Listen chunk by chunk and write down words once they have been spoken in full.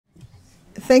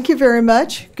Thank you very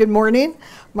much. Good morning.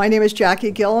 My name is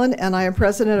Jackie Gillan, and I am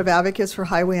president of Advocates for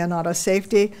Highway and Auto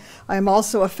Safety. I am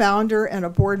also a founder and a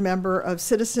board member of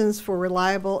Citizens for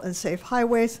Reliable and Safe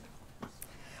Highways,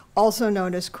 also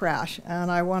known as CRASH. And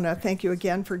I want to thank you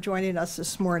again for joining us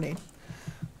this morning.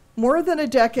 More than a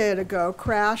decade ago,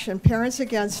 CRASH and Parents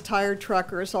Against Tired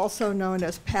Truckers, also known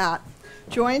as PAT,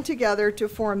 joined together to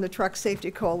form the Truck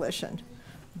Safety Coalition.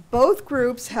 Both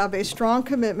groups have a strong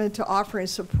commitment to offering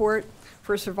support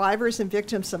for survivors and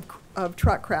victims of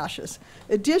truck crashes.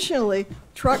 Additionally,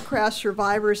 truck crash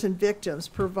survivors and victims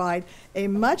provide a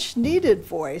much-needed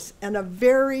voice and a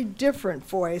very different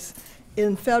voice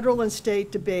in federal and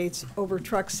state debates over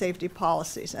truck safety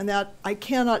policies. And that, I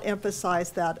cannot emphasize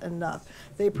that enough.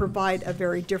 They provide a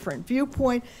very different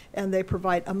viewpoint, and they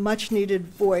provide a much-needed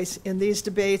voice in these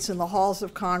debates in the halls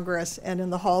of Congress and in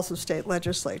the halls of state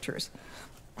legislatures.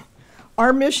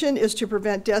 Our mission is to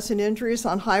prevent deaths and injuries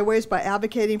on highways by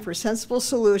advocating for sensible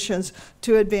solutions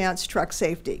to advance truck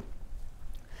safety.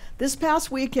 This past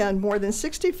weekend, more than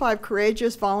 65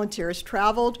 courageous volunteers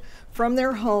traveled from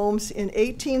their homes in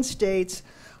 18 states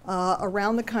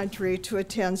around the country to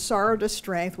attend Sorrow to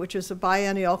Strength, which is a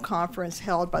biennial conference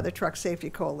held by the Truck Safety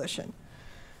Coalition.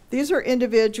 These are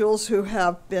individuals who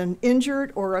have been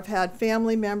injured or have had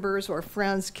family members or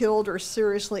friends killed or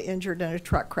seriously injured in a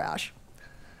truck crash.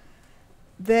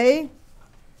 They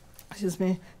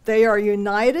are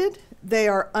united, they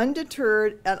are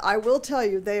undeterred, and I will tell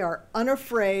you, they are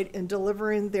unafraid in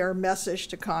delivering their message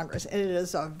to Congress. And it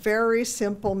is a very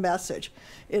simple message.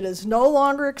 It is no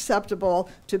longer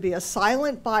acceptable to be a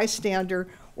silent bystander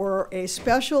or a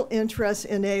special interest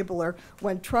enabler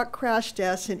when truck crash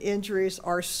deaths and injuries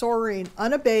are soaring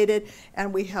unabated,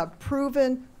 and we have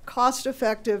proven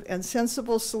cost-effective and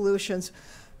sensible solutions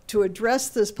to address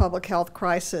this public health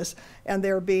crisis, and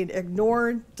they're being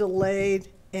ignored, delayed,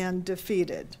 and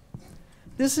defeated.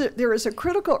 There is a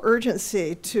critical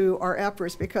urgency to our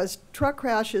efforts because truck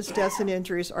crashes, deaths, and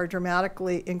injuries are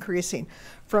dramatically increasing.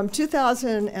 From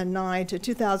 2009 to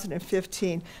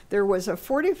 2015, there was a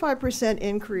 45%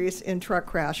 increase in truck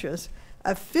crashes,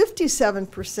 a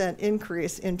 57%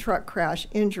 increase in truck crash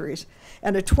injuries,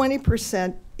 and a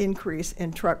 20% increase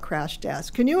in truck crash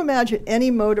deaths. Can you imagine any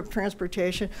mode of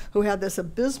transportation who had this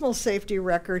abysmal safety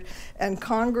record and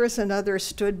Congress and others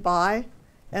stood by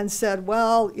and said,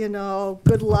 well, you know,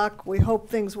 good luck, we hope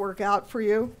things work out for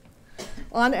you?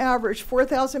 On average,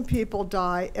 4,000 people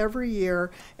die every year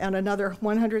and another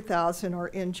 100,000 are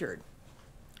injured.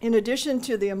 In addition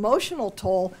to the emotional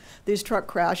toll, these truck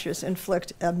crashes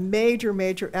inflict a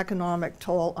major economic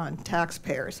toll on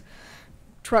taxpayers.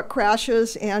 Truck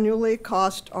crashes annually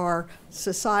cost our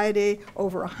society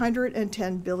over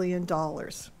 $110 billion.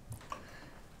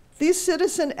 These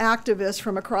citizen activists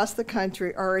from across the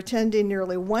country are attending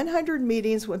nearly 100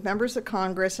 meetings with members of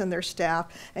Congress and their staff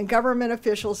and government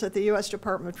officials at the U.S.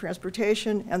 Department of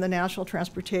Transportation and the National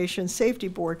Transportation Safety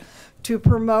Board to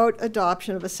promote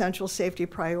adoption of essential safety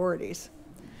priorities.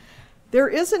 There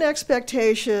is an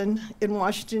expectation in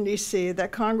Washington, D.C.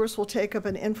 that Congress will take up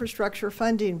an infrastructure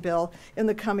funding bill in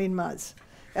the coming months.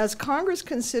 As Congress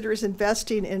considers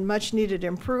investing in much-needed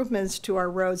improvements to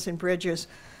our roads and bridges,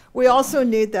 we also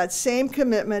need that same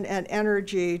commitment and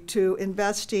energy to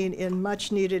investing in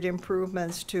much-needed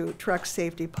improvements to truck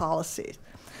safety policies.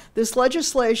 This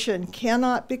legislation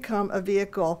cannot become a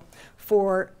vehicle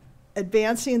for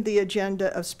advancing the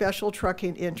agenda of special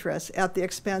trucking interests at the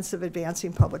expense of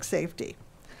advancing public safety.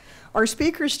 Our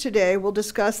speakers today will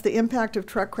discuss the impact of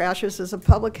truck crashes as a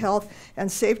public health and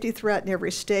safety threat in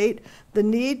every state, the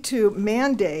need to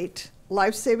mandate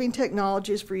life-saving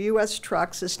technologies for U.S.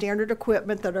 trucks as standard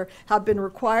equipment that have been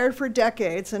required for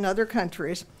decades in other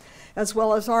countries, as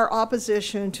well as our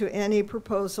opposition to any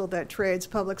proposal that trades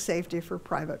public safety for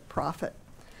private profit.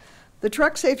 The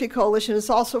Truck Safety Coalition is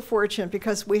also fortunate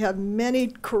because we have many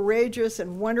courageous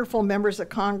and wonderful members of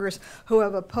Congress who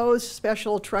have opposed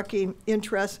special trucking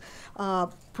interest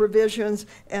provisions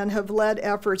and have led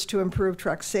efforts to improve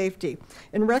truck safety.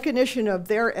 In recognition of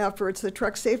their efforts, the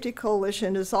Truck Safety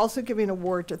Coalition is also giving an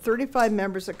award to 35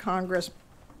 members of Congress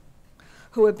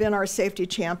who have been our safety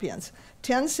champions.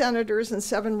 10 senators and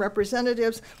 7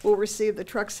 representatives will receive the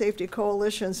Truck Safety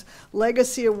Coalition's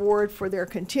Legacy Award for their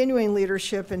continuing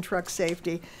leadership in truck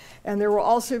safety. And there will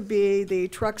also be the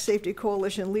Truck Safety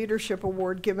Coalition Leadership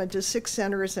Award given to 6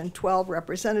 senators and 12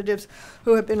 representatives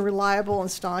who have been reliable and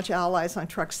staunch allies on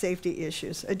truck safety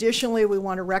issues. Additionally, we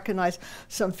want to recognize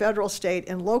some federal, state,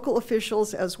 and local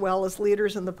officials as well as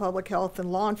leaders in the public health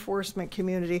and law enforcement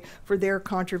community for their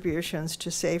contributions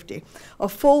to safety. A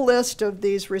full list of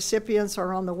these recipients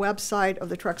are on the website of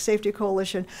the Truck Safety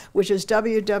Coalition, which is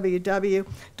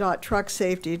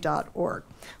www.trucksafety.org.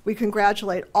 We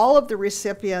congratulate all of the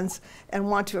recipients and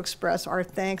want to express our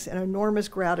thanks and enormous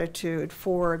gratitude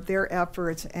for their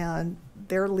efforts, and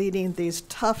they're leading these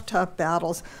tough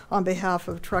battles on behalf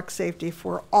of truck safety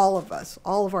for all of us,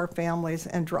 all of our families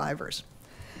and drivers.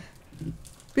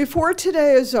 Before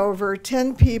today is over,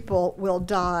 10 people will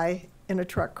die in a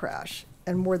truck crash,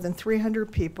 and more than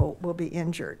 300 people will be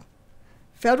injured.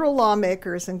 Federal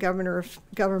lawmakers and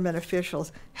government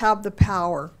officials have the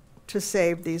power to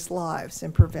save these lives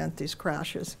and prevent these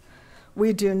crashes.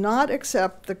 We do not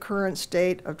accept the current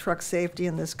state of truck safety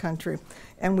in this country,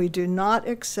 and we do not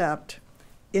accept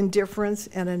indifference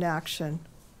and inaction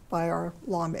by our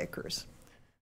lawmakers.